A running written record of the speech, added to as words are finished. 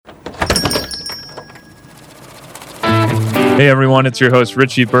Hey everyone, it's your host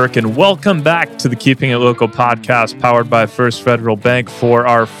Richie Burke, and welcome back to the Keeping It Local podcast powered by First Federal Bank for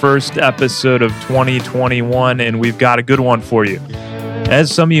our first episode of 2021, and we've got a good one for you.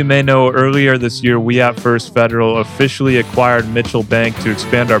 As some of you may know, earlier this year, we at First Federal officially acquired Mitchell Bank to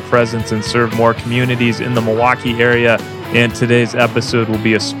expand our presence and serve more communities in the Milwaukee area, and today's episode will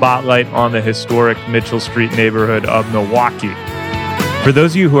be a spotlight on the historic Mitchell Street neighborhood of Milwaukee. For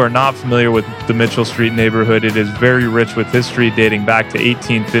those of you who are not familiar with the Mitchell Street neighborhood, it is very rich with history dating back to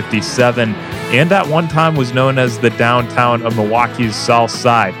 1857 and at one time was known as the downtown of Milwaukee's South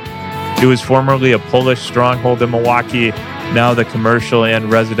Side. It was formerly a Polish stronghold in Milwaukee. Now the commercial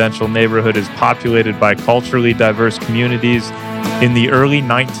and residential neighborhood is populated by culturally diverse communities. In the early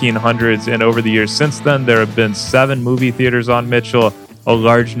 1900s and over the years since then, there have been 7 movie theaters on Mitchell, a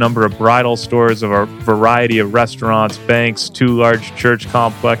large number of bridal stores, a variety of restaurants, banks, 2 large church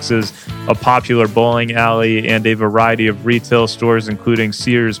complexes, a popular bowling alley, and a variety of retail stores including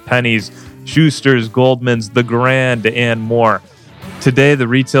Sears, Penney's, Schuster's, Goldman's, The Grand, and more. Today, the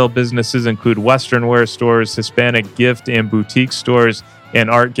retail businesses include Western wear stores, Hispanic gift and boutique stores,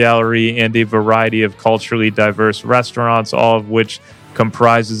 an art gallery, and a variety of culturally diverse restaurants, all of which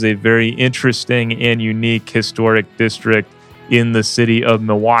comprises a very interesting and unique historic district in the city of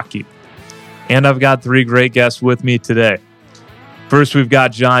Milwaukee. And I've got 3 great guests with me today. First, we've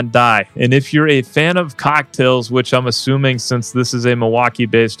got John Dye. And if you're a fan of cocktails, which I'm assuming since this is a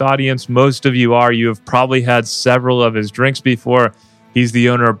Milwaukee-based audience, most of you are, you have probably had several of his drinks before. He's the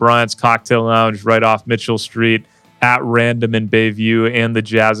owner of Bryant's Cocktail Lounge right off Mitchell Street, at Random in Bayview, and the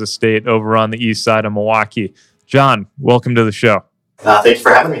Jazz Estate over on the east side of Milwaukee. John, welcome to the show. Thank you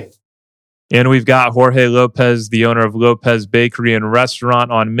for having me. And we've got Jorge Lopez, the owner of Lopez Bakery and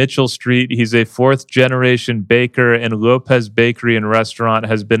Restaurant on Mitchell Street. He's a 4th-generation baker, and Lopez Bakery and Restaurant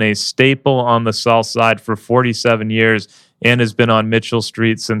has been a staple on the South Side for 47 years and has been on Mitchell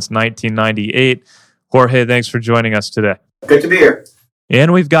Street since 1998. Jorge, thanks for joining us today. Good to be here.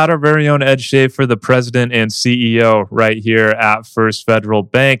 And we've got our very own Ed Schaefer, the president and CEO right here at First Federal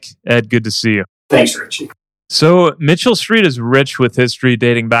Bank. Ed, good to see you. Thanks, Richie. So Mitchell Street is rich with history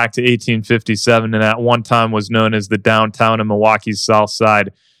dating back to 1857 and at one time was known as the downtown of Milwaukee's South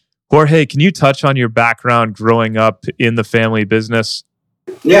Side. Jorge, can you touch on your background growing up in the family business?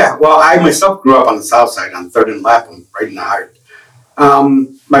 Yeah, well, I myself grew up on the South Side on 3rd and Lapham, right in the heart.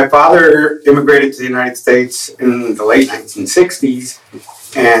 My father immigrated to the United States in the late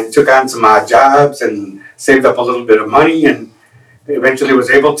 1960s and took on some odd jobs and saved up a little bit of money and eventually was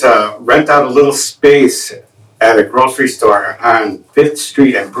able to rent out a little space at a grocery store on 5th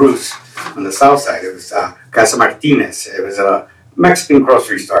Street and Bruce on the South Side. It was Casa Martinez. It was a Mexican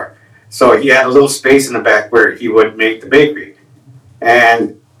grocery store. So he had a little space in the back where he would make the bakery.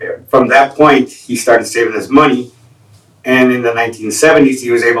 And from that point, he started saving his money. And in the 1970s, he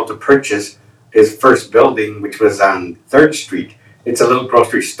was able to purchase his first building, which was on 3rd Street. It's a little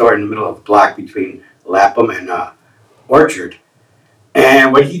grocery store in the middle of the block between Lapham and Orchard.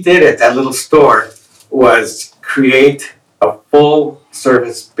 And what he did at that little store was create a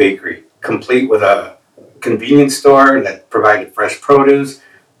full-service bakery, complete with a convenience store that provided fresh produce,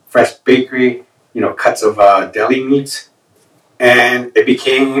 fresh bakery, cuts of deli meats. And it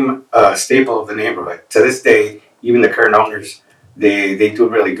became a staple of the neighborhood. To this day, even the current owners, they do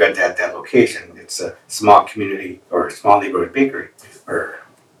really good at that location. It's a small community or a small neighborhood bakery or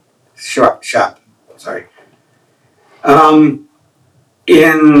shop.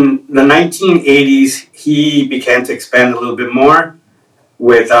 In the 1980s, he began to expand a little bit more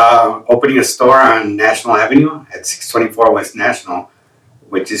with opening a store on National Avenue at 624 West National,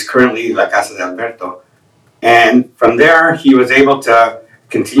 which is currently La Casa de Alberto. And from there, he was able to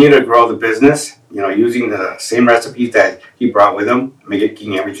continue to grow the business, using the same recipes that he brought with him,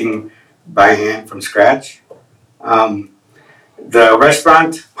 making everything by hand from scratch. The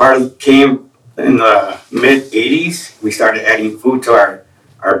restaurant part came in the mid-'80s. We started adding food to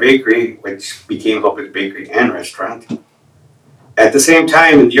our bakery, which became Lopez Bakery and Restaurant. At the same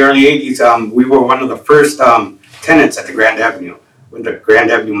time, in the early 80s, we were one of the first tenants at the Grand Avenue. When the Grand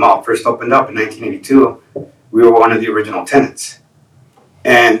Avenue Mall first opened up in 1982, we were one of the original tenants.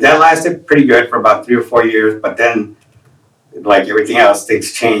 And that lasted pretty good for about 3 or 4 years, but then, like everything else,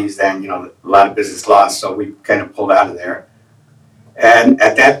 things changed and, a lot of business lost, so we kind of pulled out of there. And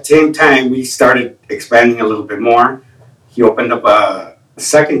at that same time, we started expanding a little bit more. He opened up a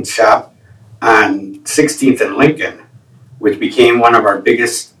second shop on 16th and Lincoln, which became one of our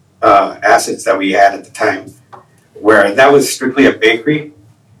biggest assets that we had at the time, where that was strictly a bakery.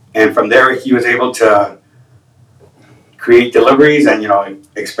 And from there, he was able to create deliveries and,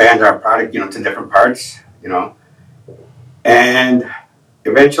 expand our product, to different parts, And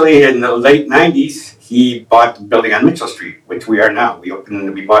eventually, in the late 90s, he bought the building on Mitchell Street, which we are now. We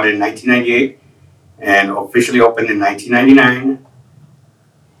bought it in 1998 and officially opened in 1999.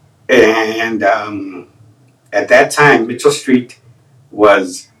 And at that time, Mitchell Street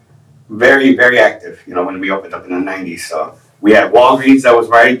was very, very active, when we opened up in the 90s. So we had Walgreens that was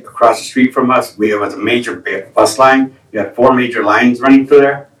right across the street from us. There was a major bus line. You had 4 major lines running through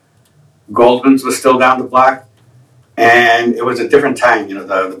there. Goldman's was still down the block. And it was a different time.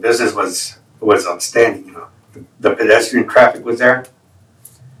 The business was outstanding. The pedestrian traffic was there.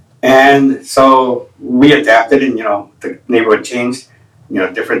 And so we adapted and, the neighborhood changed.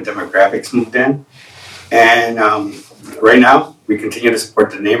 Different demographics moved in. And right now, we continue to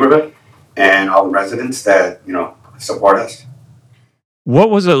support the neighborhood and all the residents that, support us. What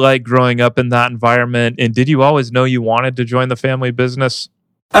was it like growing up in that environment? And did you always know you wanted to join the family business?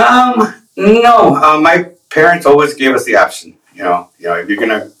 No. My parents always gave us the option. If you're going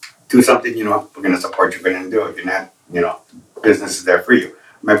to do something, we're going to support you. We're going to do it. If you're not, business is there for you.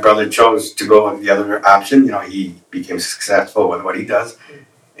 My brother chose to go with the other option. He became successful with what he does.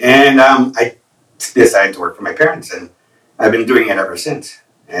 And I decided to work for my parents, and I've been doing it ever since.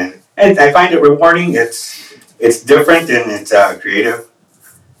 And I find it rewarding. It's different and it's creative.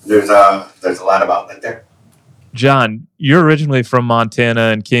 There's a lot of outlet there. John, you're originally from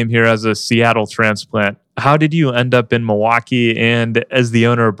Montana and came here as a Seattle transplant. How did you end up in Milwaukee and as the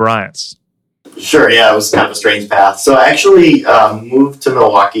owner of Bryant's? Sure, yeah, it was kind of a strange path. So I actually moved to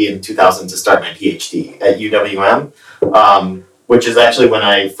Milwaukee in 2000 to start my PhD at UWM, which is actually when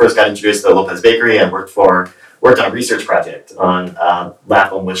I first got introduced to Lopez Bakery and worked on a research project on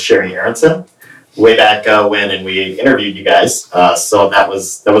Lapham with Sherry Aronson way back when we interviewed you guys. So that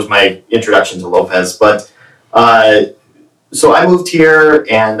was my introduction to Lopez. But so I moved here,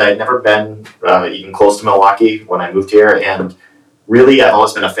 and I'd never been even close to Milwaukee when I moved here, and really, I've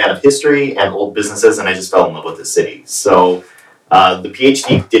always been a fan of history and old businesses, and I just fell in love with the city. So the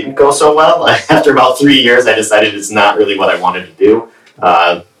PhD didn't go so well. After about 3 years, I decided it's not really what I wanted to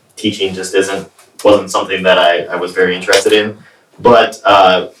do. Teaching just wasn't something that I was very interested in. But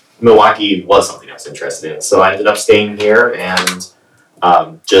Milwaukee was something I was interested in. So I ended up staying here and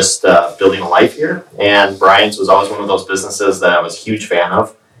just building a life here. And Bryant's was always one of those businesses that I was a huge fan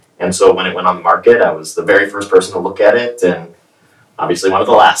of. And so when it went on the market, I was the very first person to look at it, and obviously one of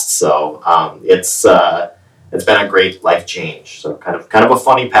the last. So it's been a great life change. So kind of a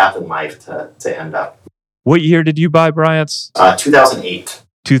funny path in life to end up. What year did you buy Bryant's? 2008.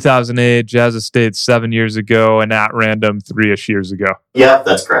 2008, Jazz Estate 7 years ago, and At Random 3-ish years ago. Yeah,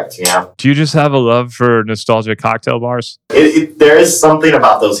 that's correct. Yeah. Do you just have a love for nostalgic cocktail bars? There is something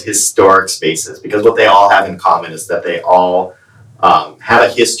about those historic spaces, because what they all have in common is that they all have a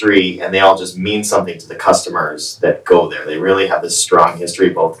history, and they all just mean something to the customers that go there. They really have this strong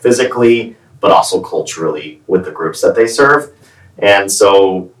history, both physically, but also culturally with the groups that they serve. And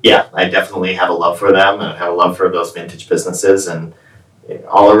so, yeah, I definitely have a love for them, and I have a love for those vintage businesses, and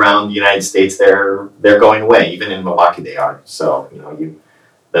all around the United States, they're going away. Even in Milwaukee, they are. So,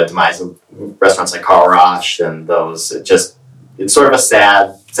 the demise of restaurants like Carl Rosh and those, it's sort of a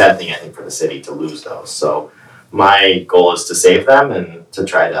sad thing, I think, for the city to lose those. So my goal is to save them and to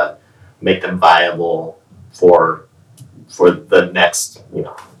try to make them viable for the next,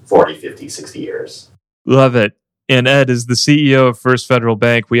 40, 50, 60 years. Love it. And Ed, as the CEO of First Federal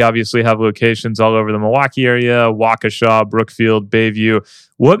Bank, we obviously have locations all over the Milwaukee area, Waukesha, Brookfield, Bayview.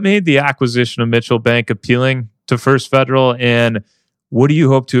 What made the acquisition of Mitchell Bank appealing to First Federal, and what do you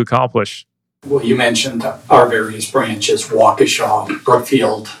hope to accomplish? Well, you mentioned our various branches, Waukesha,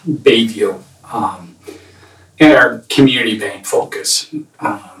 Brookfield, Bayview, and our community bank focus.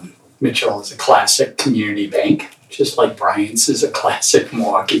 Mitchell is a classic community bank, just like Bryant's is a classic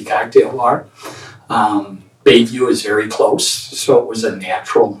Milwaukee cocktail bar. Bayview is very close, so it was a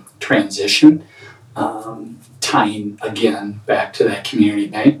natural transition, tying again back to that community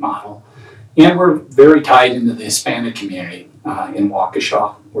bank model. And we're very tied into the Hispanic community in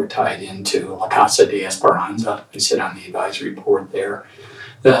Waukesha. We're tied into La Casa de Esperanza. I sit on the advisory board there.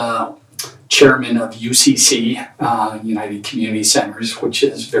 The chairman of UCC, United Community Centers, which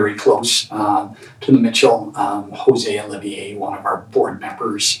is very close to the Mitchell, Jose Olivier, one of our board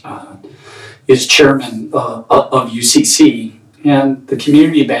members, is chairman of UCC, and the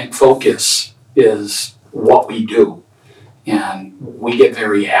community bank focus is what we do, and we get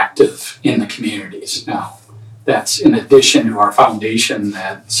very active in the communities. Now, that's in addition to our foundation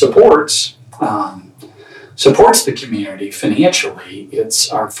that supports the community financially.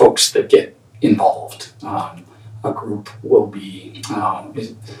 It's our folks that get involved. a group will be,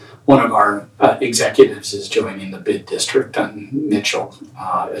 one of our executives is joining the bid district on Mitchell,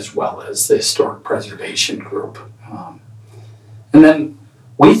 as well as the historic preservation group. And then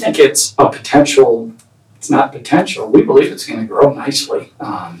we think it's a potential, it's not potential, we believe it's going to grow nicely.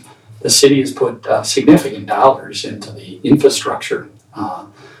 The city has put significant dollars into the infrastructure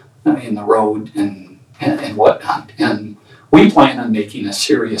in the road and whatnot. And we plan on making a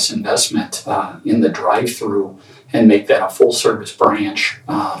serious investment in the drive-through and make that a full-service branch,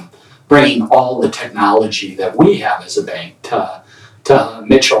 bringing all the technology that we have as a bank to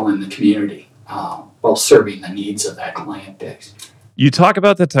Mitchell and the community while serving the needs of that client base. You talk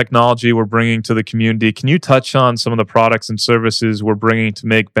about the technology we're bringing to the community. Can you touch on some of the products and services we're bringing to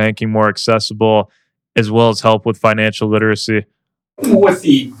make banking more accessible, as well as help with financial literacy? With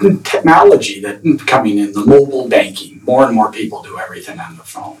the technology that's coming in, the mobile banking, more and more people do everything on the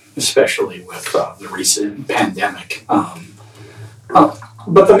phone, especially with the recent pandemic.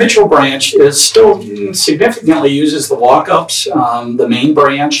 But the Mitchell branch is still significantly uses the walk-ups, the main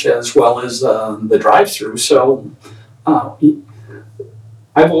branch, as well as the drive-through. So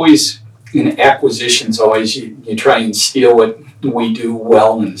I've always, in acquisitions, you try and steal what we do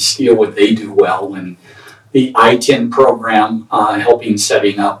well and steal what they do well. And the ITIN program, helping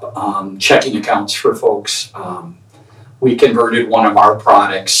setting up checking accounts for folks. We converted one of our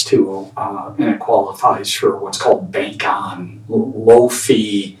products to, and it qualifies for what's called Bank On, low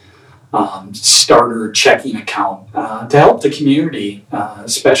fee starter checking account to help the community,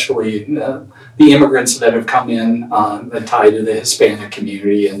 especially the immigrants that have come in that tie to the Hispanic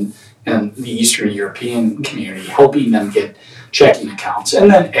community and the Eastern European community, helping them get checking accounts, and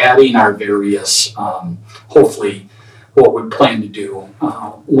then adding our various, hopefully, what we plan to do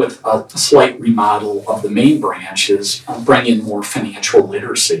with a slight remodel of the main branch is bring in more financial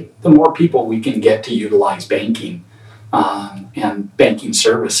literacy. The more people we can get to utilize banking and banking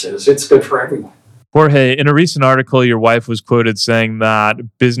services, it's good for everyone. Jorge, in a recent article, your wife was quoted saying that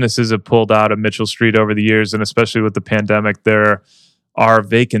businesses have pulled out of Mitchell Street over the years, and especially with the pandemic, there are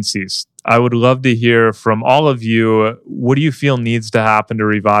vacancies. I would love to hear from all of you. What do you feel needs to happen to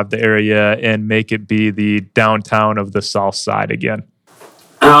revive the area and make it be the downtown of the South Side again?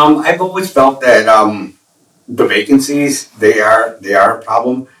 I've always felt that the vacancies, they are a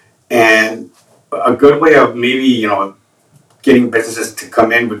problem, and a good way of maybe getting businesses to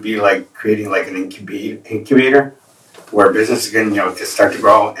come in would be like creating like an incubator where businesses can just start to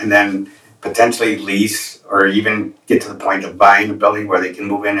grow and then potentially lease or even get to the point of buying a building where they can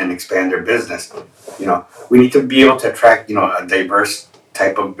move in and expand their business. We need to be able to attract a diverse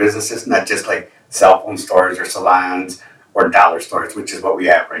type of businesses, not just like cell phone stores or salons or dollar stores, which is what we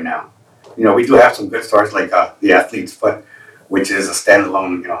have right now. We do have some good stores like the Athlete's Foot, which is a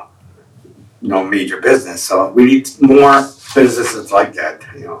standalone major business. So we need more businesses like that.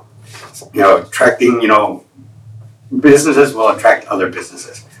 Attracting businesses will attract other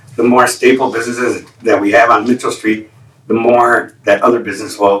businesses. The more staple businesses that we have on Mitchell Street, the more that other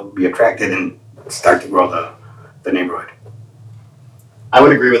business will be attracted and start to grow the neighborhood. I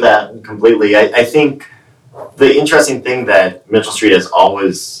would agree with that completely. I think the interesting thing that Mitchell Street has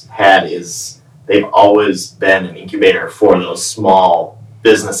always had is they've always been an incubator for those small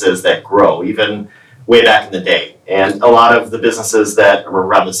businesses that grow, even way back in the day. And a lot of the businesses that were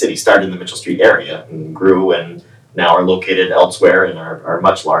around the city started in the Mitchell Street area and grew and now are located elsewhere and are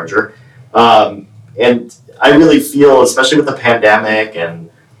much larger. And I really feel, especially with the pandemic and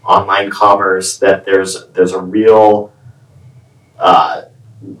online commerce, that there's a real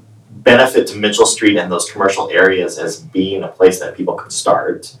benefit to Mitchell Street and those commercial areas as being a place that people could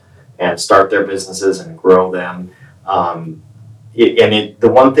start their businesses and grow them. The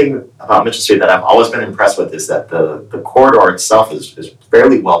one thing about Mitchell Street that I've always been impressed with is that the corridor itself is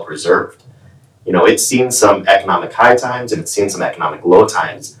fairly well preserved. It's seen some economic high times and it's seen some economic low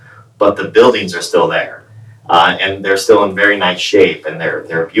times, but the buildings are still there. And they're still in very nice shape, and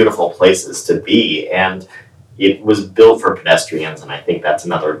they're beautiful places to be. And it was built for pedestrians, and I think that's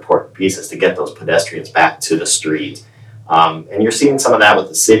another important piece, is to get those pedestrians back to the street. And you're seeing some of that with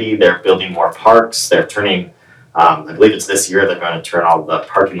the city. They're building more parks. They're turning, I believe it's this year, they're going to turn all the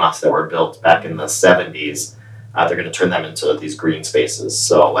parking lots that were built back in the 70s. They're going to turn them into these green spaces.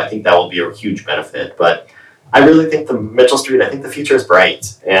 So I think that will be a huge benefit. But I really think the Mitchell Street, I think the future is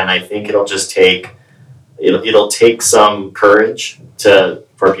bright. And I think it'll just take, it'll take some courage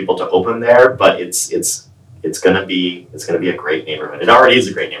for people to open there, but it's going to be a great neighborhood. It already is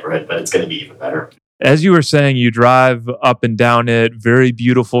a great neighborhood, but it's going to be even better. As you were saying, you drive up and down it, very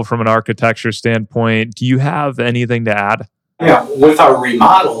beautiful from an architecture standpoint. Do you have anything to add? Yeah, with our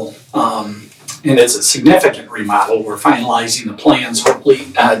remodel, and it's a significant remodel. We're finalizing the plans, hopefully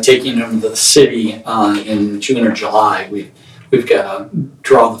taking them to the city in June or July. We've got to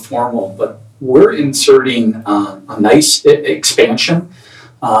draw the formal, but we're inserting a nice expansion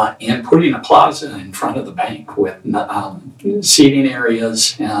and putting a plaza in front of the bank with seating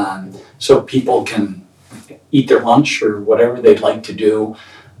areas, and so people can eat their lunch or whatever they'd like to do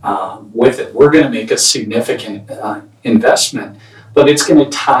with it. We're going to make a significant investment, but it's going to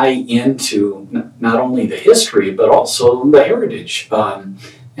tie into not only the history, but also the heritage.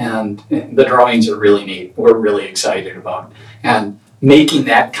 And the drawings are really neat. We're really excited about it. And making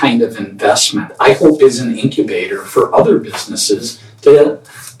that kind of investment, I hope, is an incubator for other businesses to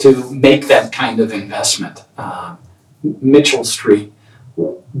make that kind of investment. Mitchell Street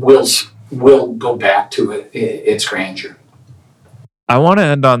will go back to its grandeur. I want to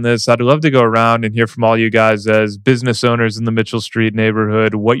end on this. I'd love to go around and hear from all you guys as business owners in the Mitchell Street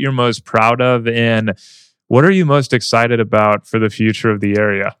neighborhood, what you're most proud of and what are you most excited about for the future of the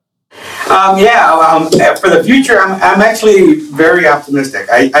area? For the future, I'm actually very optimistic.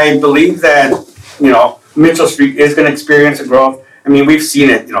 I believe that, Mitchell Street is going to experience a growth. I mean, we've seen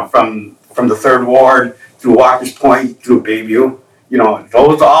it, from the Third Ward through Walker's Point through Bayview.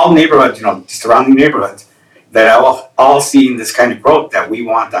 Those are all neighborhoods, surrounding neighborhoods that are all seeing this kind of growth that we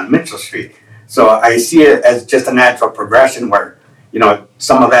want on Mitchell Street. So I see it as just a natural progression where,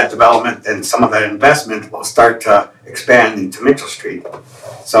 some of that development and some of that investment will start to expand into Mitchell Street.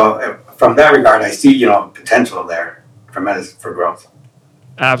 So from that regard, I see, potential there for growth.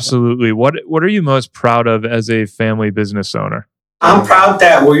 Absolutely. What are you most proud of as a family business owner? I'm proud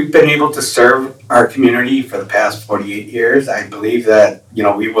that we've been able to serve our community for the past 48 years. I believe that,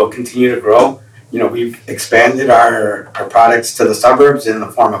 we will continue to grow. We've expanded our products to the suburbs in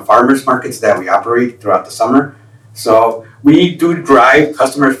the form of farmers markets that we operate throughout the summer. So we do drive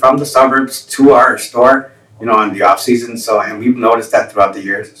customers from the suburbs to our store, in the off season. So, and we've noticed that throughout the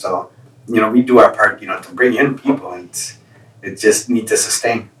years. So, we do our part, to bring in people, and it just needs to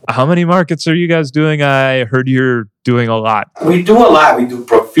sustain. How many markets are you guys doing? I heard you're doing a lot. We do a lot. We do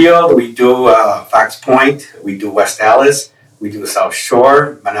Brookfield, we do Fox Point, we do West Allis, we do South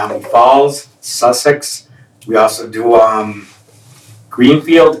Shore, Menominee Falls, Sussex. We also do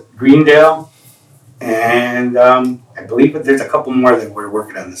Greenfield, Greendale, and I believe that there's a couple more that we're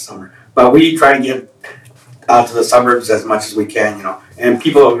working on this summer. But we try to get out to the suburbs as much as we can, and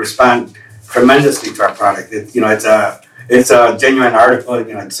people respond tremendously to our product. It's a genuine article,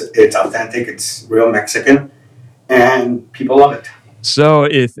 it's authentic, it's real Mexican, and people love it. So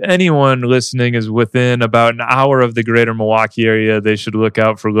if anyone listening is within about an hour of the greater Milwaukee area, they should look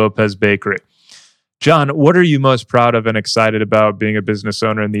out for Lopez Bakery. John, what are you most proud of and excited about being a business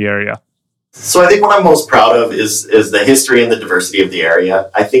owner in the area? So I think what I'm most proud of is the history and the diversity of the area.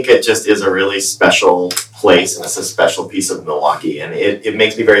 I think it just is a really special place, and it's a special piece of Milwaukee, and it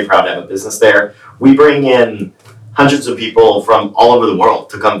makes me very proud to have a business there. We bring in hundreds of people from all over the world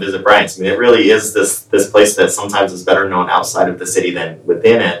to come visit Bryant's. I mean, it really is this place that sometimes is better known outside of the city than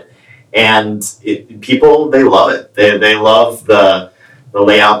within it. And people, they love it. They love the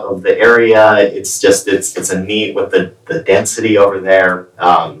layout of the area. It's a neat with the density over there.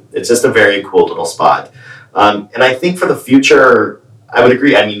 It's just a very cool little spot. And I think for the future, I would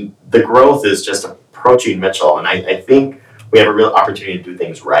agree. I mean, the growth is just approaching Mitchell, and I think we have a real opportunity to do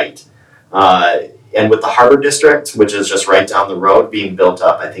things right. And with the Harbor District, which is just right down the road being built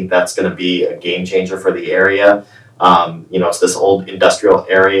up, I think that's going to be a game changer for the area. It's this old industrial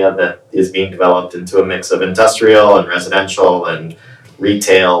area that is being developed into a mix of industrial and residential and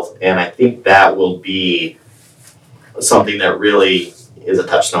retail. And I think that will be something that really is a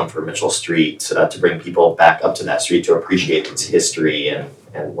touchstone for Mitchell Street to bring people back up to that street to appreciate its history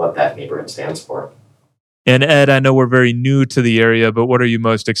and what that neighborhood stands for. And Ed, I know we're very new to the area, but what are you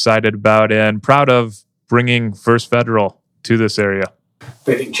most excited about and proud of bringing First Federal to this area?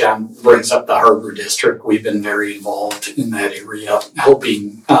 I think John brings up the Harbor District. We've been very involved in that area,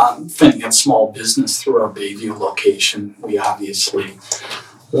 helping finance small business through our Bayview location. We obviously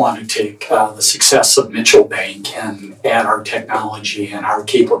want to take the success of Mitchell Bank and add our technology and our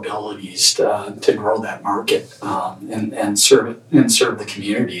capabilities to grow that market and serve the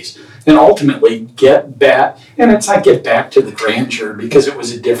communities. And ultimately get back, and it's not get back to the grandeur because it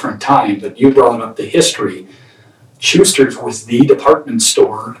was a different time, but you brought up the history. Schuster's was the department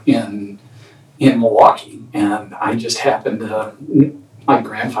store in Milwaukee, and I just happened to, my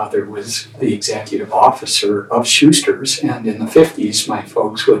grandfather was the executive officer of Schuster's, and in the 50s, my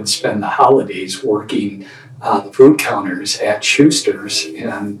folks would spend the holidays working the food counters at Schuster's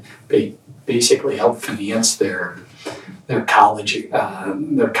and basically help finance their their college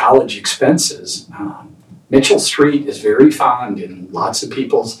expenses. Mitchell Street is very fond in lots of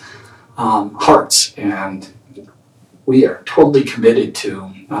people's hearts, and we are totally committed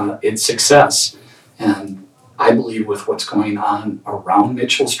to its success. And I believe with what's going on around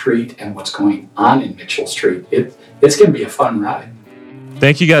Mitchell Street and what's going on in Mitchell Street, it's going to be a fun ride.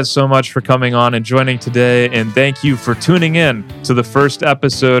 Thank you guys so much for coming on and joining today. And thank you for tuning in to the first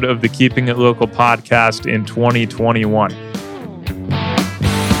episode of the Keeping It Local podcast in 2021.